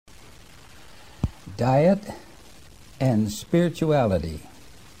Diet and spirituality.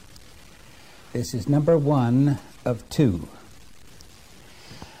 This is number 1 of 2.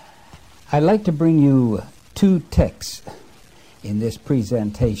 I'd like to bring you 2 texts in this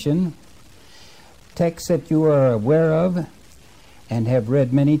presentation, texts that you are aware of and have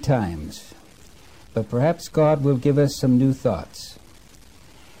read many times, but perhaps God will give us some new thoughts.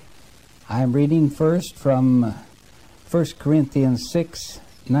 I'm reading first from 1 Corinthians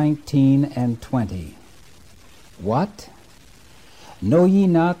 6:19 and 20. What? Know ye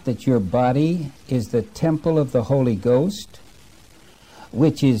not that your body is the temple of the Holy Ghost,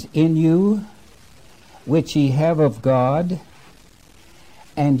 which is in you, which ye have of God,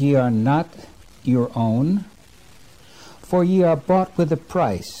 and ye are not your own? For ye are bought with a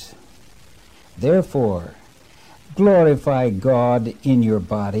price. Therefore, glorify God in your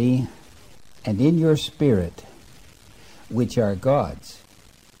body and in your spirit, which are God's.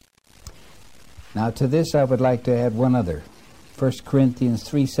 Now to this I would like to add one other. 1 Corinthians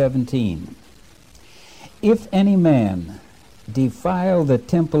 3:17. If any man defile the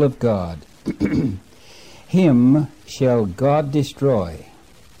temple of God, him shall God destroy.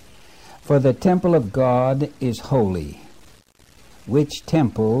 For the temple of God is holy, which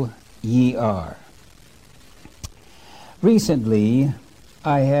temple ye are. Recently,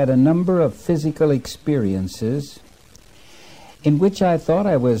 I had a number of physical experiences in which I thought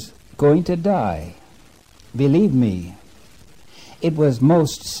I was going to die. Believe me, it was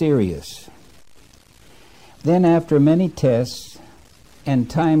most serious. Then after many tests and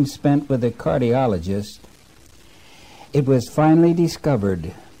time spent with a cardiologist, it was finally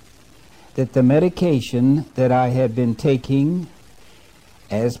discovered that the medication that I had been taking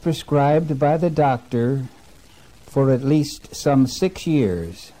as prescribed by the doctor for at least some 6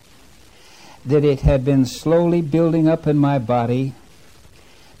 years, that it had been slowly building up in my body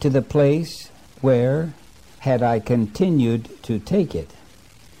to the place where, had I continued to take it,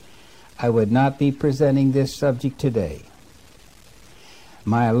 I would not be presenting this subject today.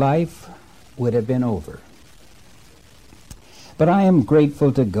 My life would have been over. But I am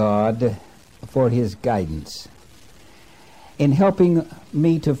grateful to God for His guidance in helping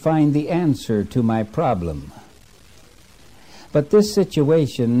me to find the answer to my problem. But this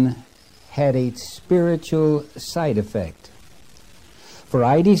situation had a spiritual side effect. For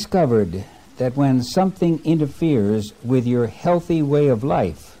I discovered that when something interferes with your healthy way of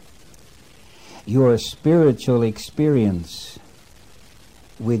life, your spiritual experience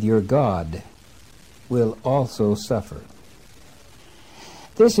with your God will also suffer.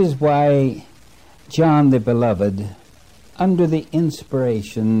 This is why John the Beloved, under the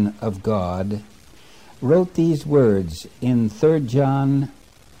inspiration of God, wrote these words in 3 John,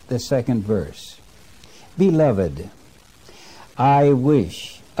 the 2nd verse. Beloved, I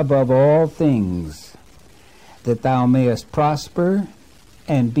wish above all things that thou mayest prosper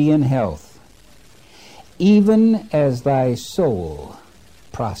and be in health, even as thy soul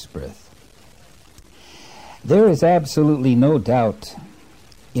prospereth. There is absolutely no doubt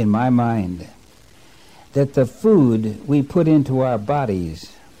in my mind that the food we put into our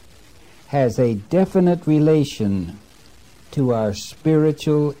bodies has a definite relation to our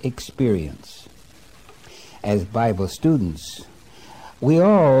spiritual experience. As Bible students, we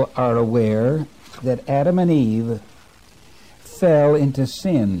all are aware that Adam and Eve fell into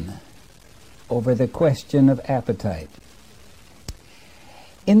sin over the question of appetite.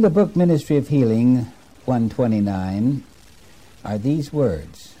 In the book Ministry of Healing 129 are these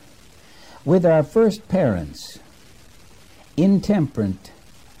words: with our first parents, intemperate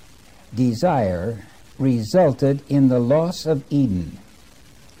desire resulted in the loss of Eden.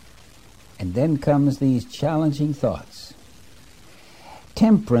 And then comes these challenging thoughts.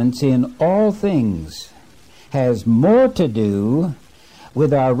 Temperance in all things has more to do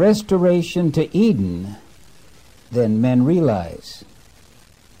with our restoration to Eden than men realize.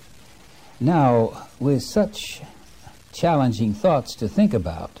 Now, with such challenging thoughts to think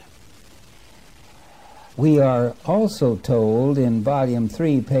about, we are also told in Volume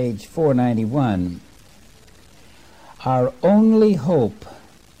 3, page 491, our only hope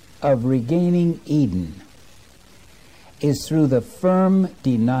of regaining Eden is through the firm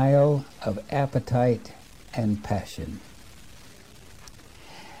denial of appetite and passion.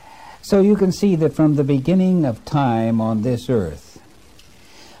 So you can see that from the beginning of time on this earth,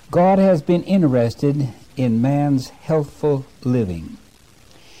 God has been interested in man's healthful living.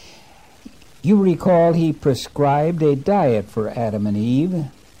 You recall He prescribed a diet for Adam and Eve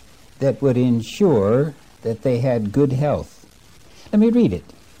that would ensure that they had good health. Let me read it.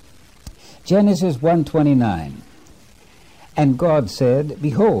 Genesis 1:29. And God said,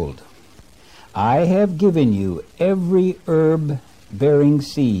 Behold, I have given you every herb bearing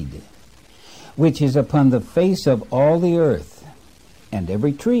seed, which is upon the face of all the earth, and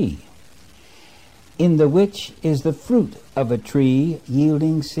every tree, in the which is the fruit of a tree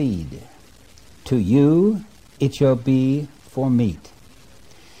yielding seed. To you it shall be for meat.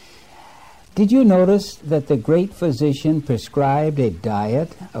 Did you notice that the great physician prescribed a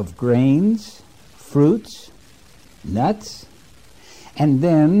diet of grains, fruits, nuts, and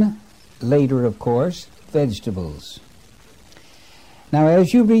then, later of course, vegetables? Now,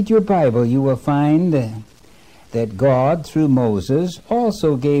 as you read your Bible, you will find that God, through Moses,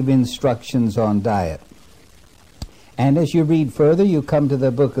 also gave instructions on diet. And as you read further, you come to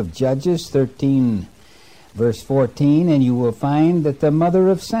the book of Judges 13, verse 14, and you will find that the mother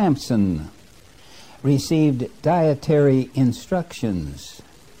of Samson received dietary instructions.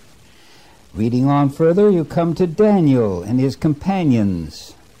 Reading on further, you come to Daniel and his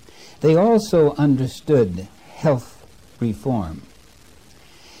companions. They also understood health reform.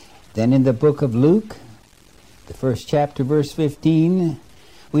 Then in the book of Luke, the first chapter, verse 15,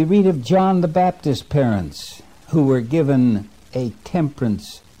 we read of John the Baptist's parents who were given a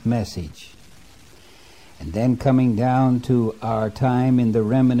temperance message. And then coming down to our time in the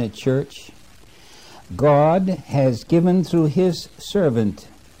remnant church, God has given through his servant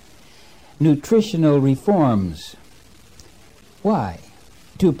nutritional reforms. Why?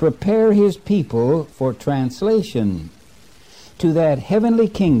 To prepare his people for translation to that heavenly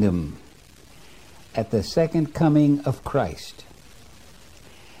kingdom at the second coming of Christ.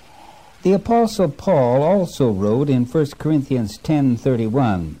 The Apostle Paul also wrote in 1 Corinthians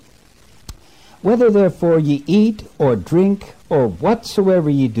 10:31, "Whether therefore ye eat or drink or whatsoever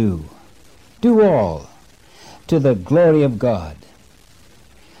ye do, do all to the glory of God."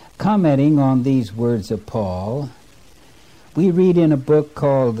 Commenting on these words of Paul, we read in a book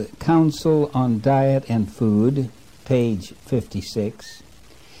called Counsel on Diet and Food, page 56,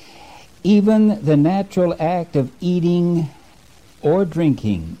 "Even the natural act of eating or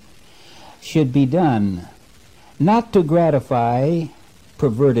drinking should be done not to gratify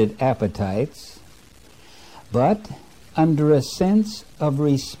perverted appetites, but under a sense of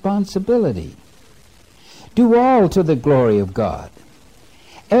responsibility. Do all to the glory of God.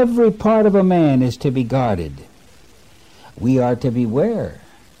 Every part of a man is to be guarded. We are to beware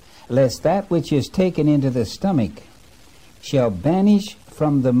lest that which is taken into the stomach shall banish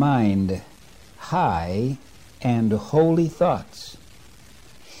from the mind high and holy thoughts."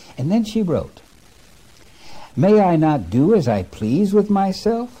 And then she wrote, "May I not do as I please with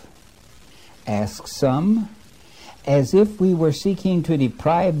myself?" Ask some, as if we were seeking to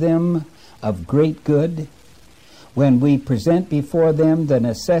deprive them of great good, when we present before them the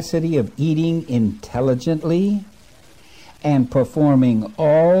necessity of eating intelligently and performing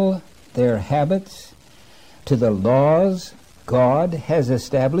all their habits to the laws God has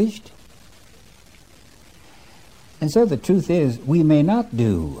established. And so the truth is, we may not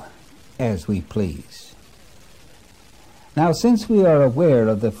do as we please. Now, since we are aware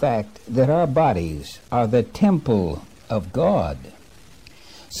of the fact that our bodies are the temple of God,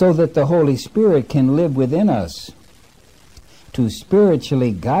 so that the Holy Spirit can live within us to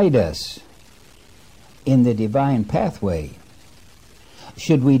spiritually guide us in the divine pathway,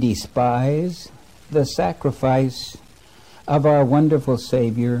 should we despise the sacrifice of our wonderful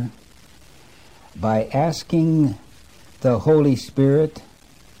Savior by asking the Holy Spirit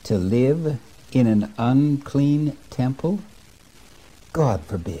to live in an unclean temple? God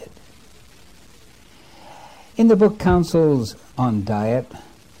forbid. In the book Counsels on Diet,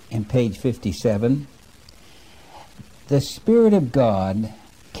 in page 57, the Spirit of God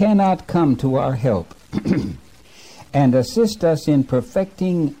cannot come to our help and assist us in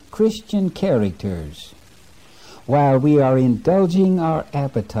perfecting Christian characters while we are indulging our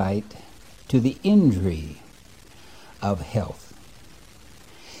appetite to the injury of health.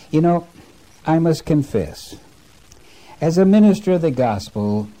 You know, I must confess, as a minister of the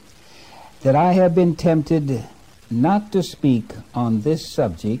gospel, that I have been tempted not to speak on this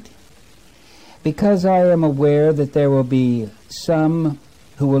subject because I am aware that there will be some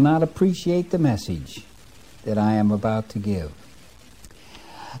who will not appreciate the message that I am about to give.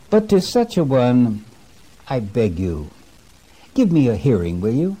 But to such a one, I beg you, give me a hearing,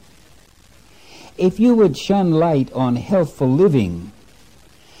 will you? If you would shun light on healthful living,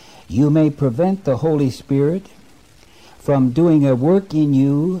 you may prevent the Holy Spirit from doing a work in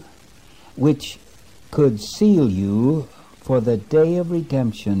you which could seal you for the day of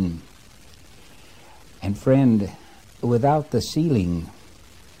redemption. And friend, without the sealing,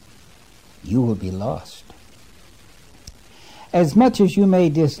 you will be lost. As much as you may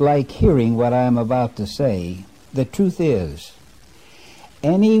dislike hearing what I am about to say, the truth is,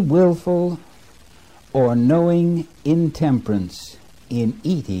 any willful or knowing intemperance in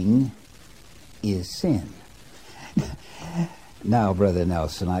eating is sin. Now, Brother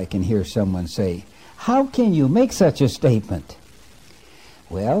Nelson, I can hear someone say, how can you make such a statement?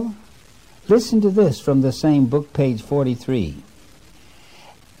 Well, listen to this from the same book, page 43.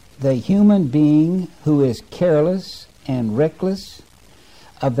 The human being who is careless and reckless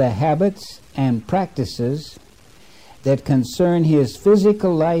of the habits and practices that concern his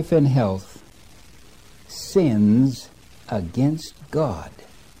physical life and health sins against God.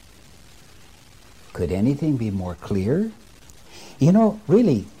 Could anything be more clear? You know,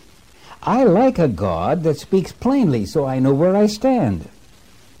 really, I like a God that speaks plainly so I know where I stand.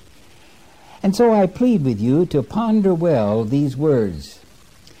 And so I plead with you to ponder well these words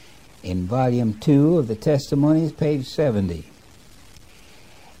in Volume 2 of the Testimonies, page 70.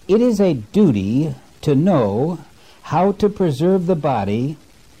 It is a duty to know how to preserve the body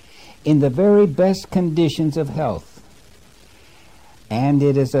in the very best conditions of health. And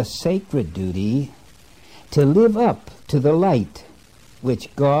it is a sacred duty to live up to the light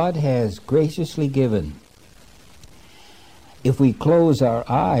which God has graciously given. If we close our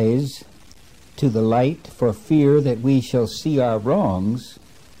eyes to the light for fear that we shall see our wrongs,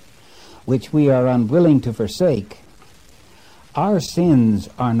 which we are unwilling to forsake, our sins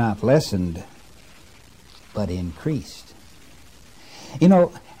are not lessened, but increased. You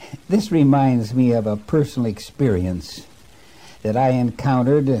know, this reminds me of a personal experience that I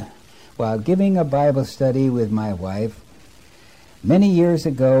encountered while giving a Bible study with my wife many years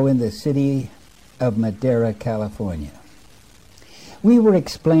ago in the city of Madera, California. We were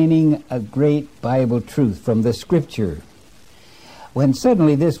explaining a great Bible truth from the Scripture when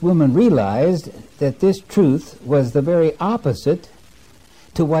suddenly this woman realized that this truth was the very opposite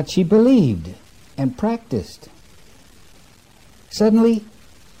to what she believed and practiced. Suddenly,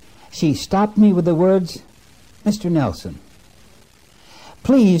 she stopped me with the words, "Mr. Nelson,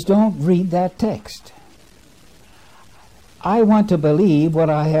 please don't read that text. I want to believe what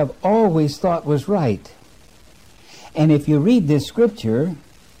I have always thought was right. And if you read this scripture,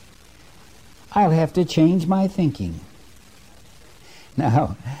 I'll have to change my thinking."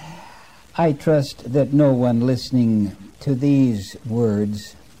 Now, I trust that no one listening to these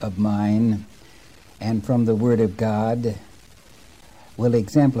words of mine and from the Word of God will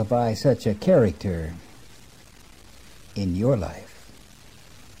exemplify such a character in your life.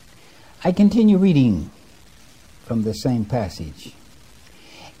 I continue reading from the same passage.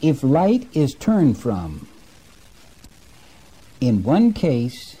 If light is turned from, in one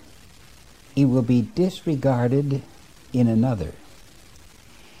case, it will be disregarded in another.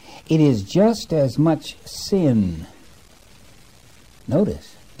 It is just as much sin.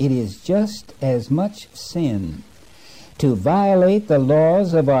 Notice, it is just as much sin to violate the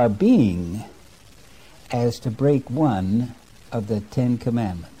laws of our being as to break one of the 10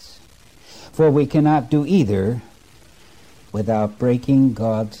 Commandments. For we cannot do either without breaking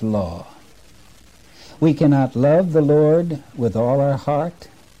God's law. We cannot love the Lord with all our heart,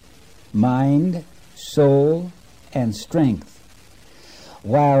 mind, soul, and strength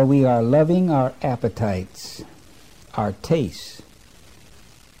while we are loving our appetites, our tastes,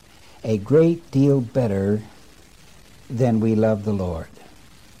 a great deal better than we love the Lord.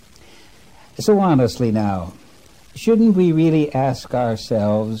 So honestly now, shouldn't we really ask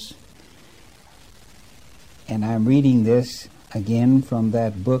ourselves, and I'm reading this again from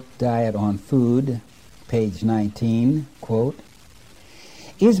that book, Diet on Food, page 19, quote,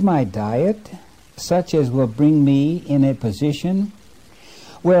 "Is my diet such as will bring me in a position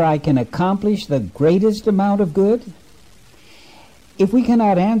where I can accomplish the greatest amount of good?" If we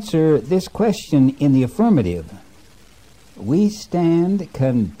cannot answer this question in the affirmative, we stand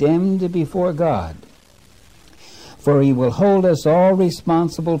condemned before God, for He will hold us all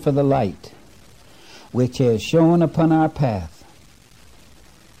responsible for the light which has shone upon our path.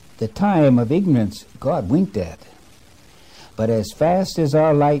 The time of ignorance God winked at, but as fast as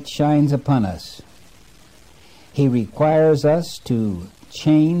our light shines upon us, He requires us to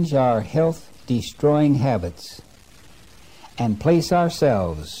change our health-destroying habits and place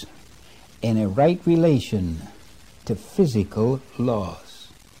ourselves in a right relation to physical laws.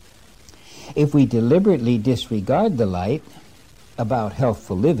 If we deliberately disregard the light about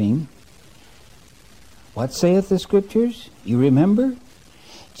healthful living, what saith the Scriptures? You remember?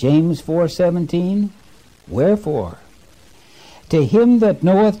 James 4:17, "Wherefore, to him that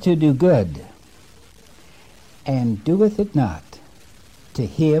knoweth to do good, and doeth it not, to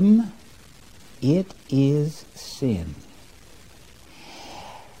him it is sin."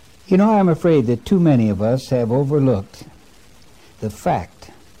 You know, I'm afraid that too many of us have overlooked the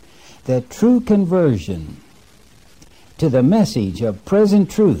fact that true conversion to the message of present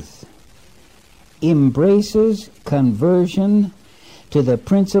truth embraces conversion to the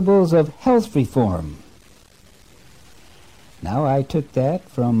principles of health reform. Now, I took that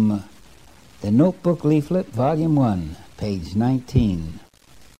from the Notebook Leaflet, Volume 1, page 19,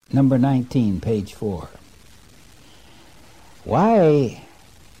 number 19, page 4. Why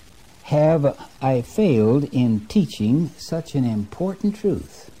have I failed in teaching such an important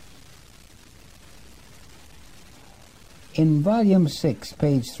truth? In Volume 6,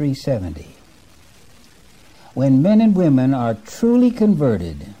 page 370, when men and women are truly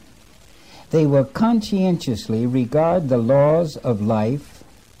converted, they will conscientiously regard the laws of life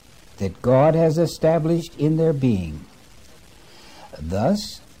that God has established in their being,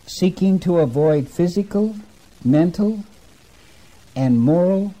 thus seeking to avoid physical, mental, and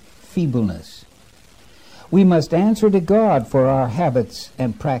moral feebleness. We must answer to God for our habits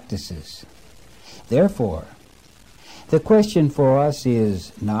and practices. Therefore, the question for us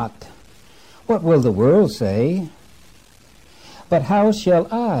is not, what will the world say? But how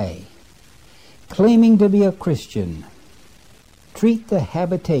shall I, claiming to be a Christian, treat the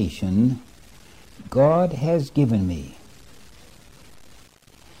habitation God has given me?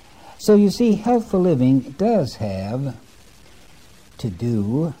 So you see, healthful living does have to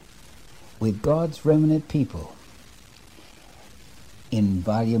do with God's remnant people. In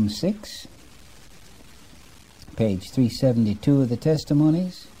Volume 6, page 372 of the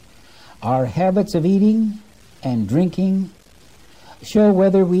Testimonies, our habits of eating and drinking show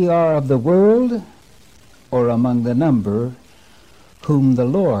whether we are of the world or among the number whom the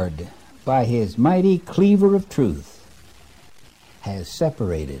Lord, by his mighty cleaver of truth, has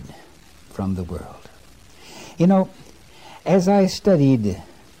separated from the world. You know, as I studied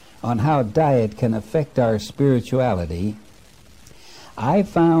on how diet can affect our spirituality, I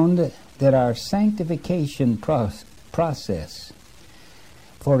found that our sanctification process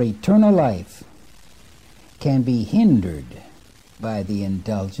for eternal life can be hindered by the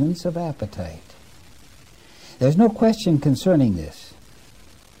indulgence of appetite. There's no question concerning this.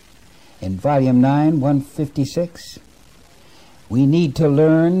 In Volume 9, 156, we need to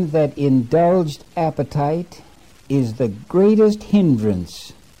learn that indulged appetite is the greatest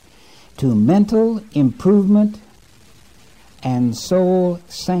hindrance to mental improvement and soul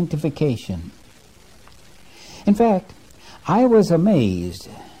sanctification. In fact, I was amazed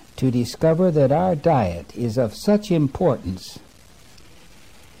to discover that our diet is of such importance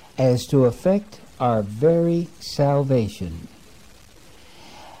as to affect our very salvation.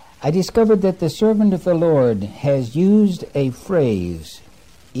 I discovered that the servant of the Lord has used a phrase,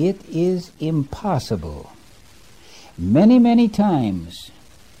 "It is impossible," many, many times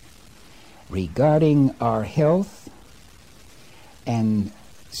regarding our health and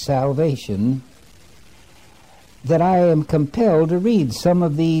salvation, that I am compelled to read some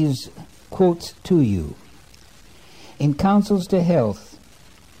of these quotes to you. In Counsels to Health,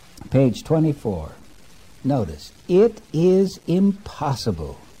 page 24, notice, "It is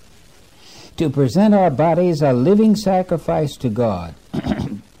impossible to present our bodies a living sacrifice to God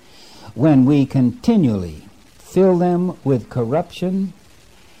when we continually fill them with corruption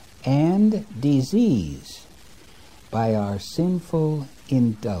and disease by our sinful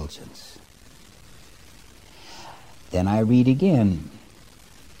indulgence." Then I read again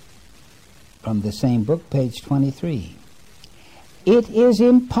from the same book, page 23. "It is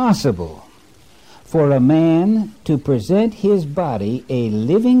impossible for a man to present his body a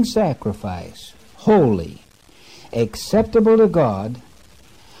living sacrifice, holy, acceptable to God,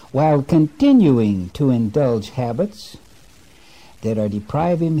 while continuing to indulge habits that are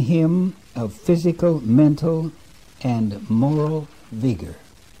depriving him of physical, mental, and moral vigor."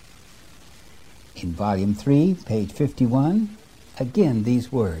 In Volume 3, page 51, again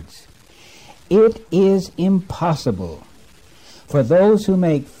these words, "It is impossible for those who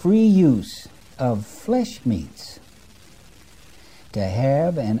make free use of flesh meats to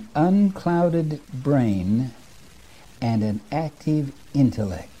have an unclouded brain and an active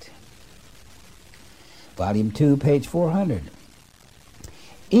intellect." Volume 2, page 400.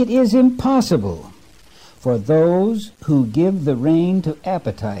 "It is impossible for those who give the rein to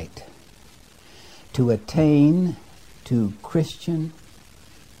appetite to attain to Christian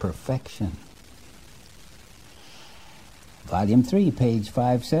perfection." Volume 3, page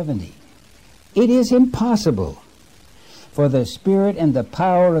 570. "It is impossible for the Spirit and the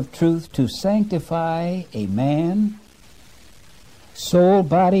power of truth to sanctify a man, soul,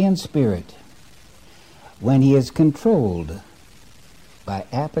 body, and spirit, when he is controlled by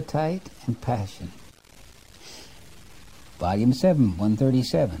appetite and passion. Volume 7,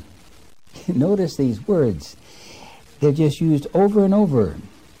 137. Notice these words. They're just used over and over.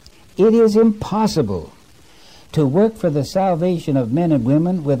 It is impossible to work for the salvation of men and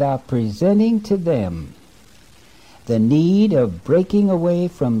women without presenting to them the need of breaking away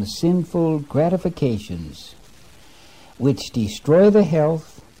from sinful gratifications which destroy the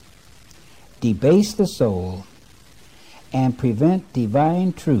health, debase the soul, and prevent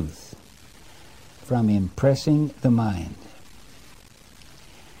divine truth from impressing the mind.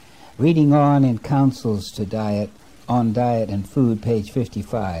 Reading on in Counsels on Diet and Food, page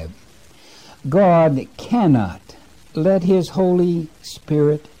 55, God cannot let His Holy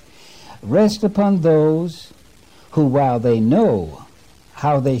Spirit rest upon those who, while they know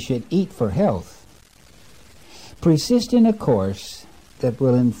how they should eat for health, persist in a course that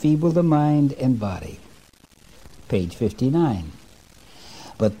will enfeeble the mind and body. Page 59.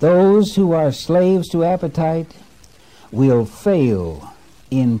 But those who are slaves to appetite will fail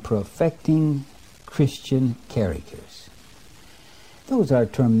in perfecting Christian characters. Those are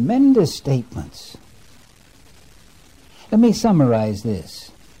tremendous statements. Let me summarize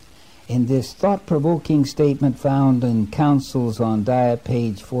this in this thought-provoking statement found in Counsels on Diet,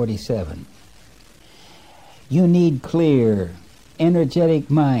 page 47. You need clear, energetic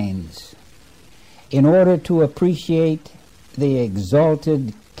minds in order to appreciate the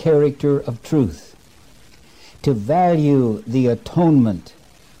exalted character of truth, to value the atonement,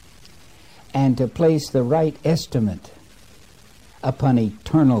 and to place the right estimate upon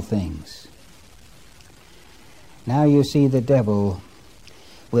eternal things. Now you see, the devil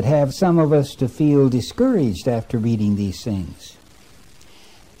would have some of us to feel discouraged after reading these things.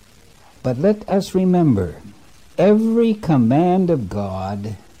 But let us remember, every command of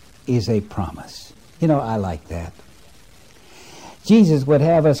God is a promise. You know, I like that. Jesus would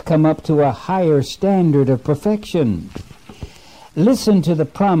have us come up to a higher standard of perfection. Listen to the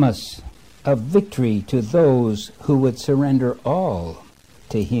promise of victory to those who would surrender all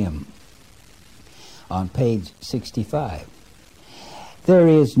to Him. On page 65. There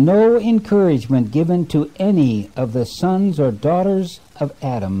is no encouragement given to any of the sons or daughters of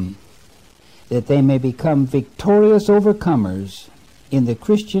Adam that they may become victorious overcomers in the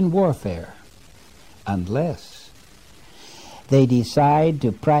Christian warfare unless they decide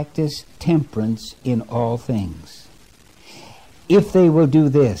to practice temperance in all things. If they will do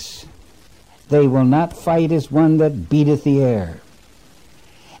this, they will not fight as one that beateth the air.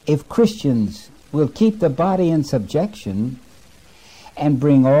 If Christians will keep the body in subjection and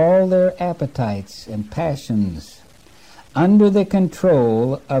bring all their appetites and passions under the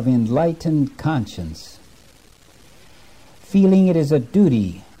control of enlightened conscience, feeling it is a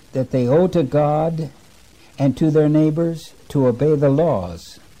duty that they owe to God and to their neighbors to obey the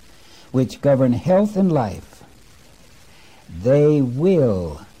laws which govern health and life, they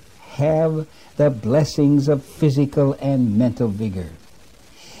will have the blessings of physical and mental vigor.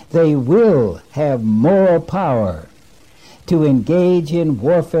 They will have moral power to engage in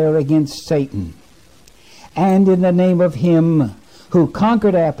warfare against Satan, and in the name of Him who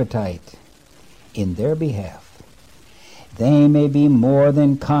conquered appetite, in their behalf, they may be more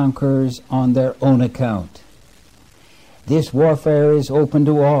than conquerors on their own account. This warfare is open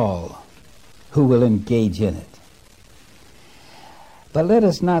to all who will engage in it. But let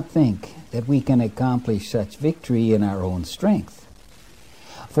us not think that we can accomplish such victory in our own strength,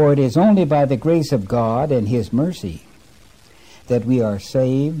 for it is only by the grace of God and His mercy that we are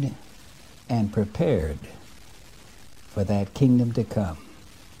saved and prepared for that kingdom to come.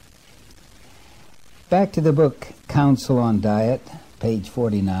 Back to the book Counsel on Diet, page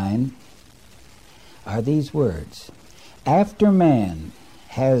 49, are these words. After man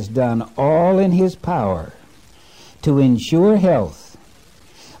has done all in his power to ensure health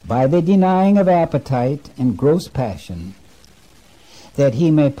by the denying of appetite and gross passion, that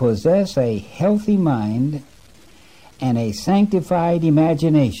he may possess a healthy mind and a sanctified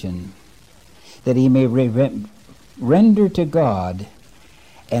imagination, that he may render to God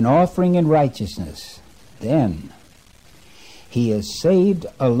an offering in righteousness, then he is saved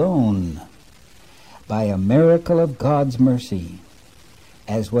alone by a miracle of God's mercy,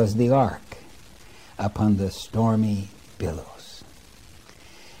 as was the ark upon the stormy billows.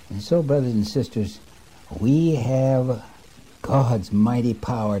 And so, brothers and sisters, we have God's mighty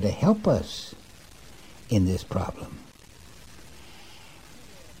power to help us in this problem.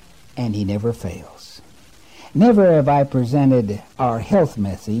 And He never fails. Never have I presented our health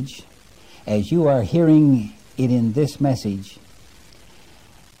message as you are hearing it in this message.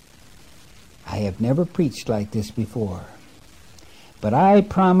 I have never preached like this before. But I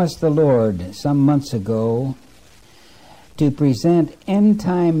promised the Lord some months ago to present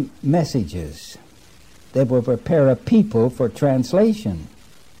end-time messages that will prepare a people for translation.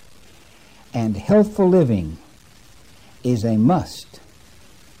 And healthful living is a must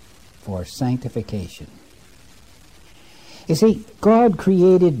for sanctification. You see, God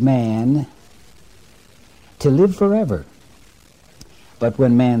created man to live forever. But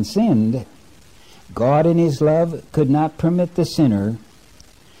when man sinned, God in his love could not permit the sinner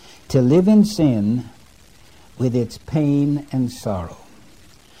to live in sin with its pain and sorrow.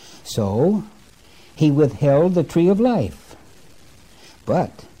 So he withheld the tree of life.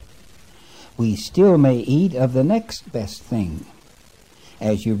 But we still may eat of the next best thing,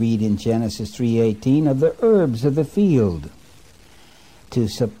 as you read in Genesis 3:18, of the herbs of the field, to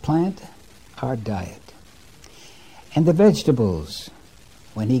supplant our diet. And the vegetables,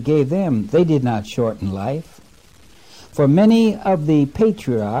 when he gave them, they did not shorten life. For many of the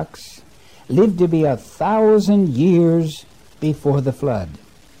patriarchs lived to be 1,000 years before the flood.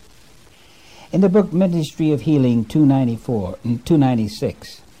 In the book Ministry of Healing 294 and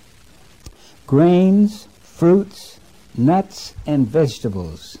 296, grains, fruits, nuts, and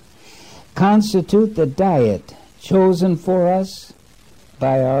vegetables constitute the diet chosen for us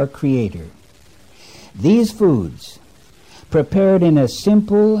by our Creator. These foods, prepared in a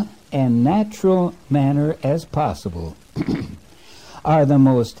simple and natural manner as possible, are the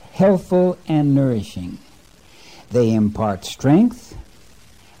most healthful and nourishing. They impart strength,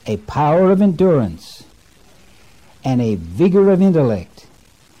 a power of endurance, and a vigor of intellect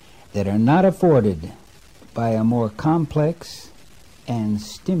that are not afforded by a more complex and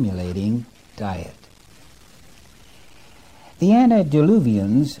stimulating diet. The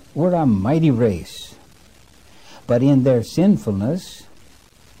antediluvians were a mighty race, but in their sinfulness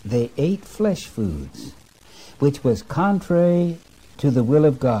they ate flesh foods, which was contrary to the will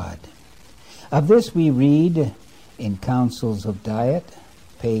of God. Of this we read in Councils of Diet,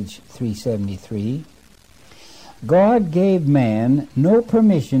 page 373. God gave man no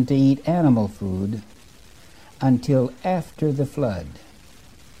permission to eat animal food until after the flood.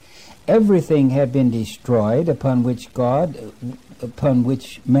 Everything had been destroyed upon which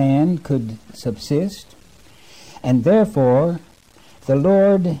man could subsist, and therefore the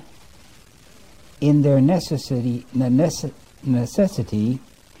Lord, in their necessity,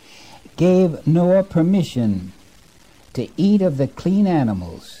 gave Noah permission to eat of the clean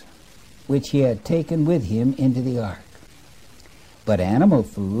animals which he had taken with him into the ark. But animal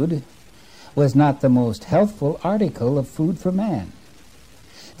food was not the most healthful article of food for man.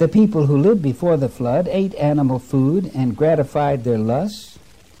 The people who lived before the flood ate animal food and gratified their lusts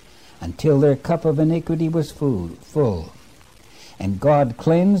until their cup of iniquity was full, and God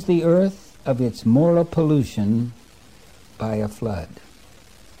cleansed the earth of its moral pollution by a flood.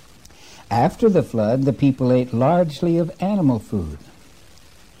 After the flood, the people ate largely of animal food.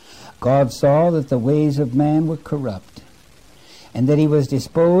 God saw that the ways of man were corrupt, and that he was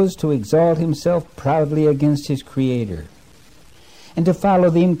disposed to exalt himself proudly against his Creator, and to follow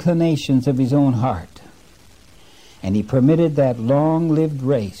the inclinations of his own heart. And he permitted that long-lived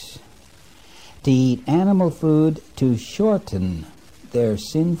race to eat animal food to shorten their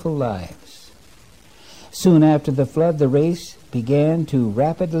sinful lives. Soon after the flood, the race began to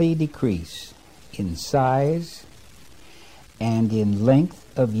rapidly decrease in size and in length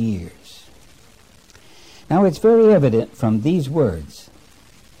of years. Now it's very evident from these words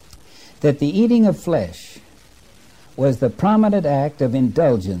that the eating of flesh was the prominent act of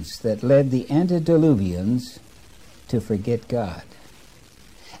indulgence that led the antediluvians to forget God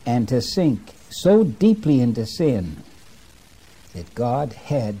and to sink so deeply into sin that God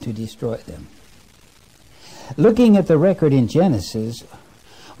had to destroy them. Looking at the record in Genesis,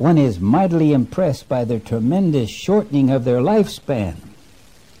 one is mightily impressed by the tremendous shortening of their lifespan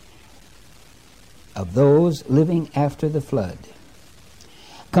of those living after the flood,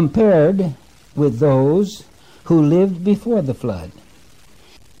 compared with those who lived before the flood.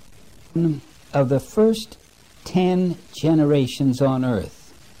 Of the first 10 generations on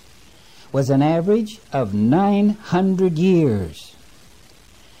earth was an average of 900 years,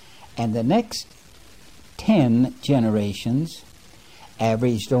 and the next 10 generations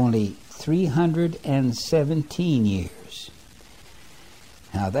averaged only 317 years.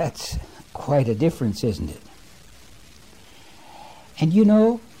 Now that's quite a difference, isn't it? And you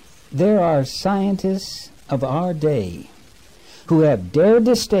know, there are scientists of our day who have dared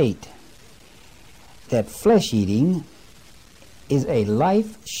to state that flesh eating is a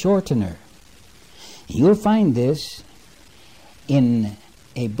life shortener. You'll find this in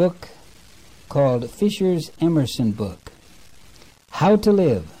a book called Fisher's Emerson book, How to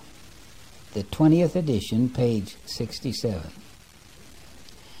Live, the 20th edition, page 67.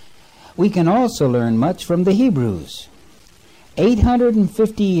 We can also learn much from the Hebrews.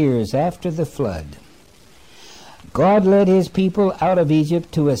 850 years after the flood, God led his people out of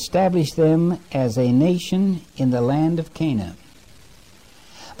Egypt to establish them as a nation in the land of Canaan.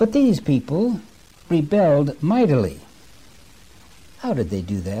 But these people rebelled mightily. How did they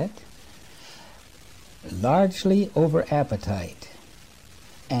do that? Largely over appetite,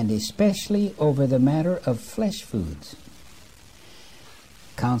 and especially over the matter of flesh foods.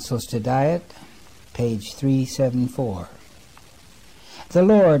 Counsels to Diet, page 374. The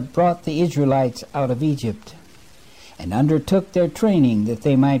Lord brought the Israelites out of Egypt and undertook their training that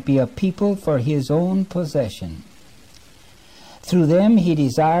they might be a people for his own possession. Through them he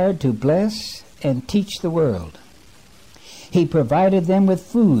desired to bless and teach the world. He provided them with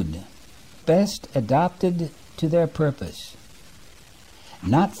food best adapted to their purpose.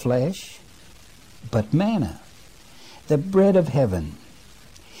 Not flesh, but manna, the bread of heaven.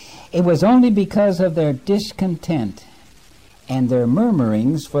 It was only because of their discontent and their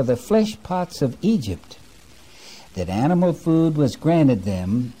murmurings for the flesh pots of Egypt that animal food was granted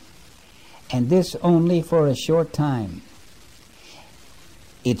them, and this only for a short time.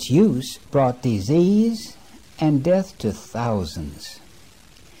 Its use brought disease and death to thousands.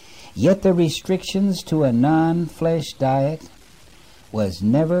 Yet the restrictions to a non-flesh diet was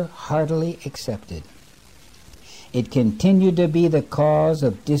never heartily accepted. It continued to be the cause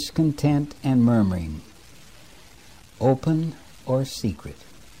of discontent and murmuring, open or secret.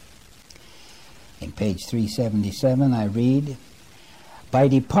 In page 377 I read, by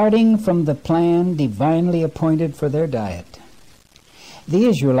departing from the plan divinely appointed for their diet, the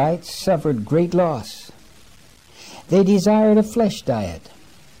Israelites suffered great loss. They desired a flesh diet,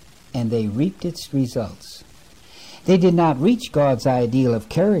 and they reaped its results. They did not reach God's ideal of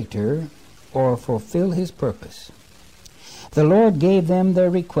character or fulfill his purpose. The Lord gave them their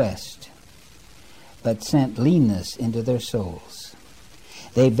request, but sent leanness into their souls.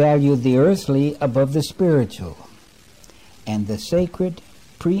 They valued the earthly above the spiritual, and the sacred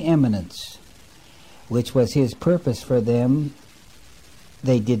preeminence, which was his purpose for them,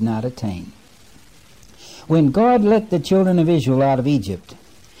 they did not attain. When God let the children of Israel out of Egypt,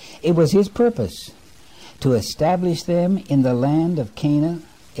 it was his purpose to establish them in the land of Canaan,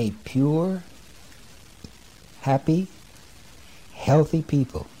 a pure, happy, healthy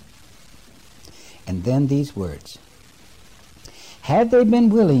people. And then these words, had they been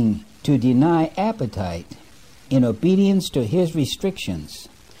willing to deny appetite in obedience to his restrictions,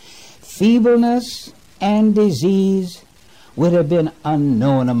 feebleness and disease would have been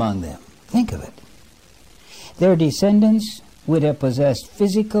unknown among them. Think of it. Their descendants would have possessed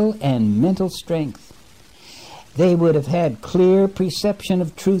physical and mental strength. They would have had clear perception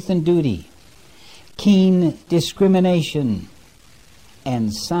of truth and duty, keen discrimination,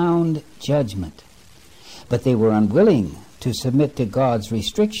 and sound judgment. But they were unwilling to submit to God's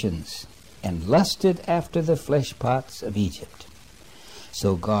restrictions and lusted after the flesh pots of Egypt.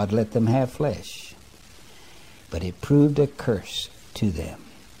 So God let them have flesh, but it proved a curse to them.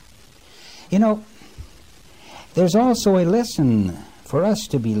 You know, there's also a lesson for us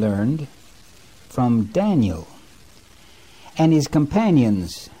to be learned from Daniel and his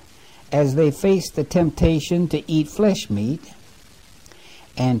companions as they faced the temptation to eat flesh meat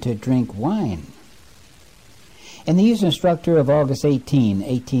and to drink wine. In the Youth Instructor of August 18,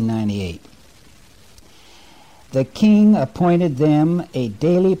 1898, the king appointed them a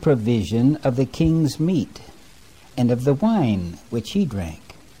daily provision of the king's meat and of the wine which he drank.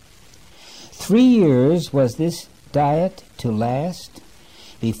 3 years was this diet to last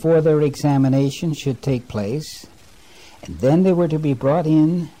before their examination should take place, and then they were to be brought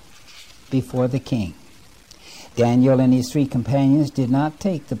in before the king. Daniel and his 3 companions did not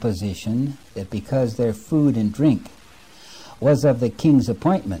take the position that because their food and drink was of the king's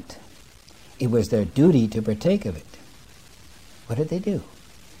appointment, it was their duty to partake of it. What did they do?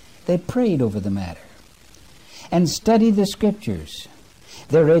 They prayed over the matter and studied the scriptures.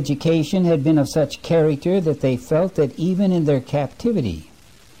 Their education had been of such character that they felt that even in their captivity,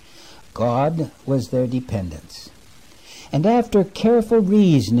 God was their dependence. And after careful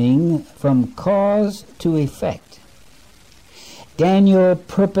reasoning from cause to effect, Daniel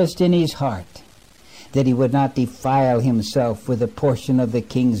purposed in his heart that he would not defile himself with a portion of the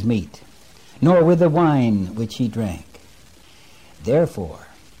king's meat, nor with the wine which he drank. Therefore,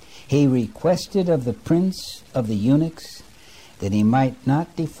 he requested of the prince of the eunuchs that he might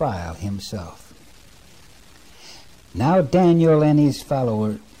not defile himself. Now Daniel and his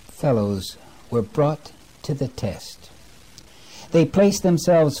fellows were brought to the test. They placed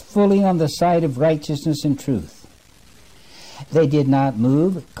themselves fully on the side of righteousness and truth. They did not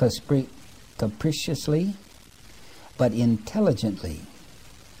move capriciously, but intelligently.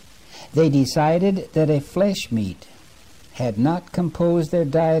 They decided that a flesh meat had not composed their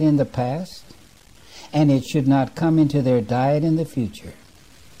diet in the past, and it should not come into their diet in the future.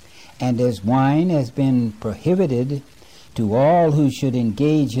 And as wine has been prohibited to all who should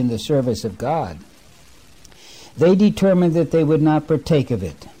engage in the service of God, they determined that they would not partake of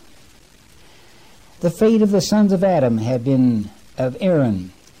it. The fate of the sons of Aaron had been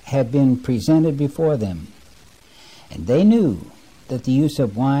presented before them, and they knew that the use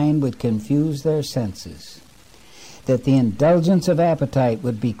of wine would confuse their senses, that the indulgence of appetite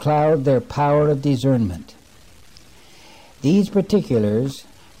would becloud their power of discernment. These particulars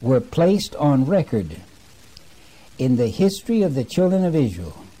were placed on record in the history of the children of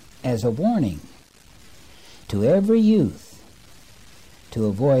Israel as a warning to every youth to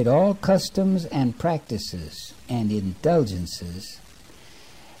avoid all customs and practices and indulgences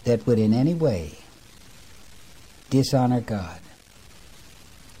that would in any way dishonor God.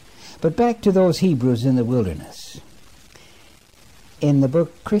 But back to those Hebrews in the wilderness. In the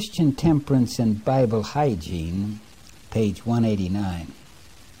book Christian Temperance and Bible Hygiene, page 189,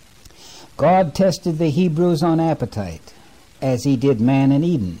 God tested the Hebrews on appetite, as he did man in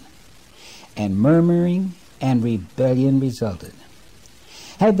Eden, and murmuring and rebellion resulted.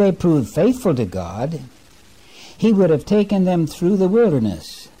 Had they proved faithful to God, he would have taken them through the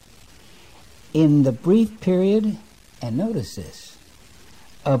wilderness in the brief period, and notice this,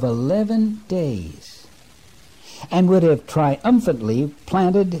 of 11 days, and would have triumphantly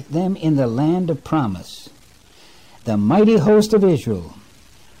planted them in the land of promise, the mighty host of Israel,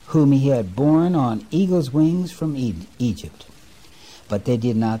 whom he had borne on eagle's wings from Egypt. But they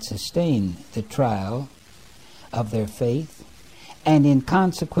did not sustain the trial of their faith, and in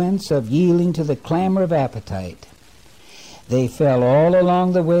consequence of yielding to the clamor of appetite, they fell all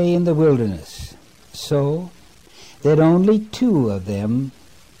along the way in the wilderness, so that only two of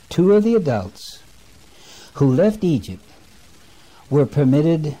the adults who left Egypt were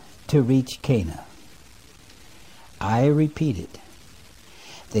permitted to reach Canaan. I repeat it.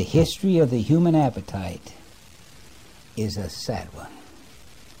 The history of the human appetite is a sad one.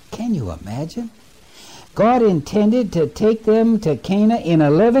 Can you imagine? God intended to take them to Canaan in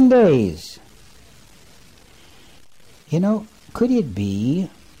 11 days. You know, could it be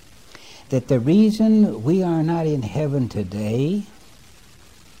that the reason we are not in heaven today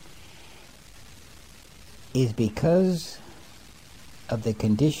is because of the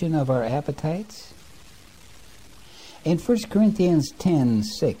condition of our appetites? In 1 Corinthians 10,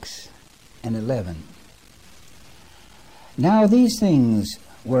 6 and 11, now these things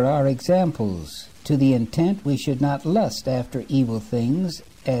were our examples, to the intent we should not lust after evil things,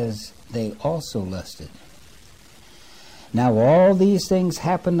 as they also lusted. Now all these things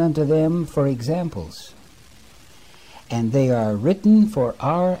happened unto them for examples, and they are written for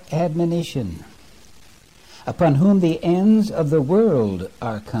our admonition, upon whom the ends of the world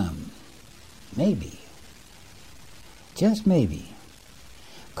are come. Maybe, just maybe,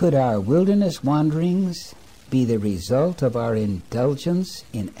 could our wilderness wanderings be the result of our indulgence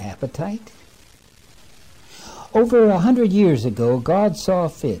in appetite? Over 100 years ago, God saw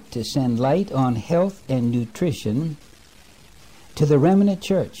fit to send light on health and nutrition to the remnant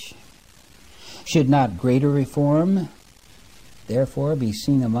church. Should not greater reform, therefore, be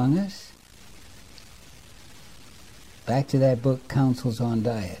seen among us? Back to that book, Counsels on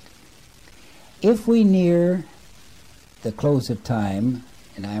Diet. If we near the close of time,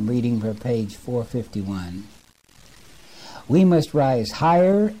 and I'm reading from page 451, we must rise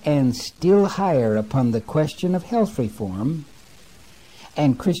higher and still higher upon the question of health reform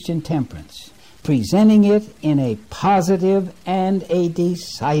and Christian temperance, presenting it in a positive and a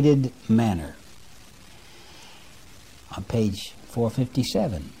decided manner. On page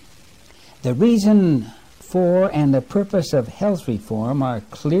 457, the reason for and the purpose of health reform are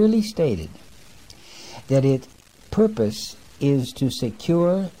clearly stated, that its purpose is to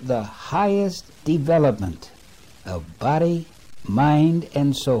secure the highest development of body, mind,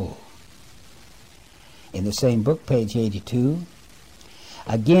 and soul. In the same book, page 82,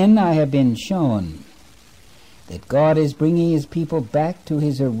 again I have been shown that God is bringing his people back to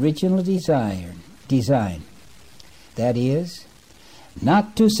his original design, that is,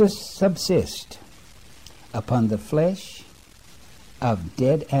 not to subsist upon the flesh of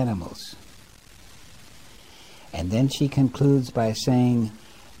dead animals. And then she concludes by saying,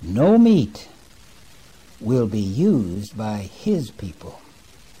 no meat will be used by his people.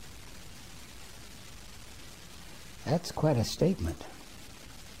 That's quite a statement.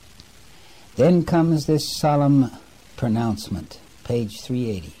 Then comes this solemn pronouncement, page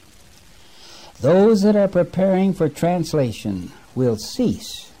 380. Those that are preparing for translation will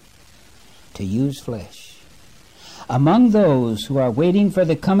cease to use flesh. Among those who are waiting for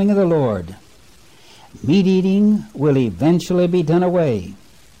the coming of the Lord, meat eating will eventually be done away.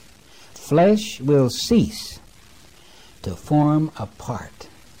 Flesh will cease to form a part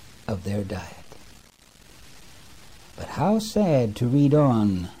of their diet. But how sad to read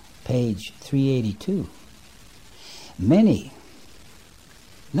on page 382. Many,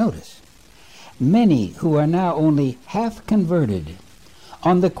 notice, many who are now only half converted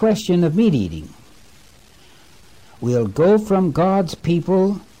on the question of meat eating will go from God's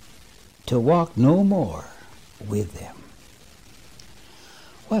people to walk no more with them.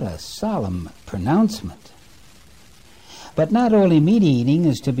 What a solemn pronouncement. But not only meat eating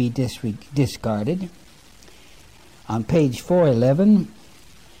is to be discarded. On page 411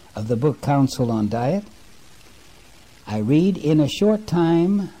 of the book Counsel on Diet, I read, in a short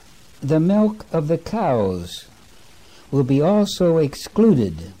time, the milk of the cows will be also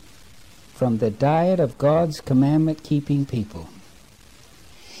excluded from the diet of God's commandment-keeping people.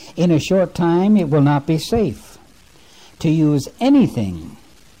 In a short time, it will not be safe to use anything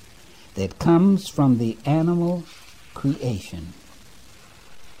that comes from the animal creation.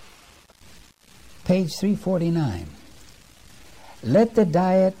 Page 349. Let the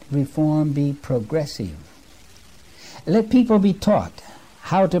diet reform be progressive. Let people be taught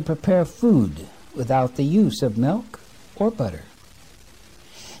how to prepare food without the use of milk or butter.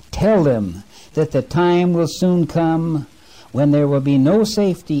 Tell them that the time will soon come when there will be no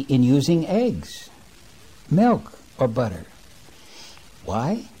safety in using eggs, milk, or butter.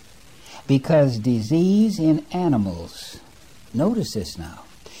 Why? Because disease in animals, notice this now,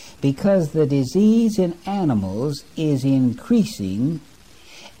 because the disease in animals is increasing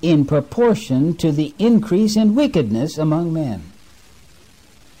in proportion to the increase in wickedness among men.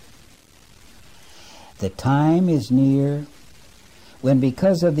 The time is near when,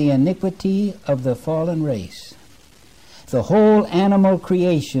 because of the iniquity of the fallen race, the whole animal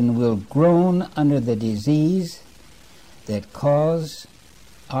creation will groan under the disease that cause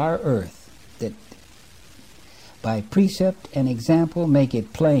our earth, that by precept and example make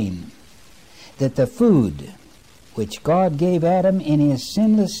it plain that the food which God gave Adam in his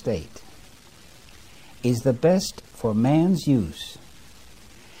sinless state is the best for man's use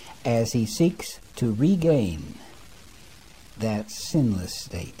as he seeks to regain that sinless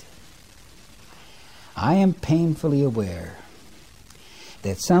state. I am painfully aware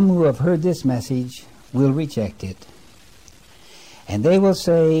that some who have heard this message will reject it, and they will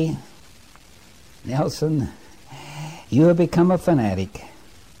say, Nelson, you have become a fanatic.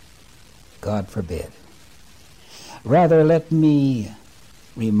 God forbid. Rather, let me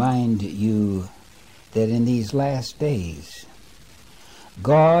remind you that in these last days,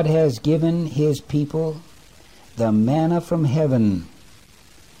 God has given his people the manna from heaven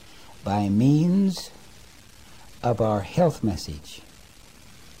by means of our health message.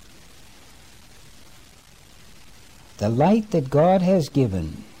 The light that God has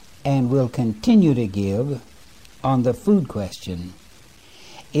given and will continue to give on the food question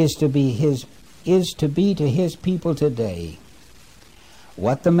is to be to his people today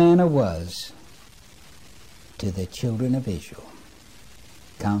what the manna was to the children of Israel.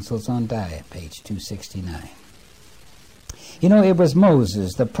 Counsels on Diet, page 269. You know, it was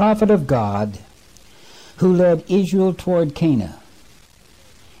Moses, the prophet of God, who led Israel toward Canaan.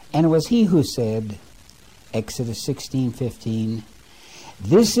 And it was he who said, Exodus 16:15,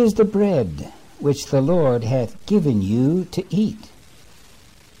 "This is the bread which the Lord hath given you to eat."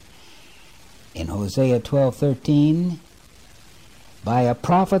 In Hosea 12:13, by a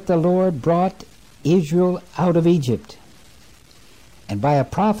prophet the Lord brought Israel out of Egypt, and by a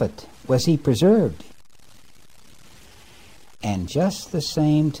prophet was he preserved. And just the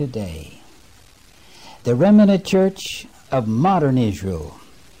same today, the remnant church of modern Israel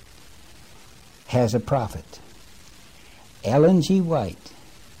has a prophet, Ellen G. White,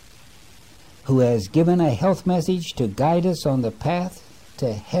 who has given a health message to guide us on the path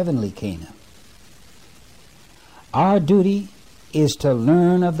to heavenly Canaan. Our duty is to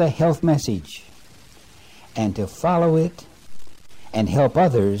learn of the health message and to follow it and help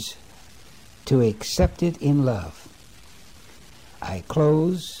others to accept it in love. I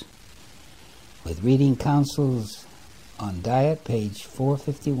close with reading Counsels on Diet, page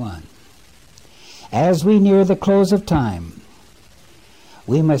 451. As we near the close of time,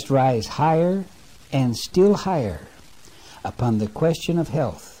 we must rise higher and still higher upon the question of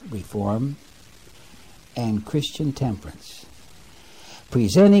health reform and Christian temperance,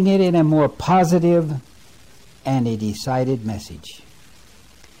 presenting it in a more positive and a decided message.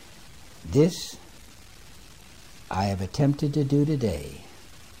 This I have attempted to do today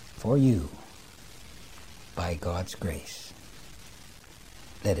for you by God's grace.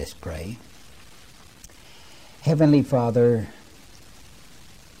 Let us pray. Heavenly Father,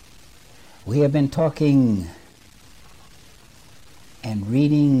 we have been talking and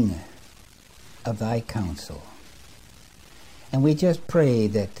reading of thy counsel, and we just pray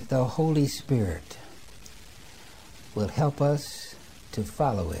that the Holy Spirit will help us to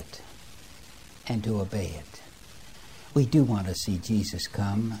follow it and to obey it. We do want to see Jesus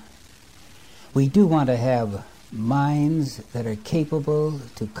come. We do want to have minds that are capable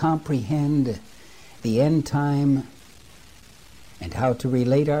to comprehend the end time and how to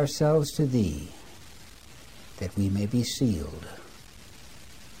relate ourselves to thee, that we may be sealed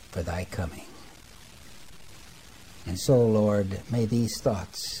for thy coming. And so, Lord, may these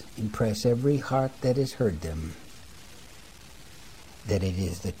thoughts impress every heart that has heard them, that it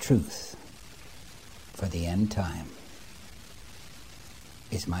is the truth for the end time,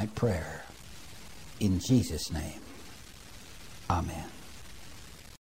 is my prayer. In Jesus' name, amen.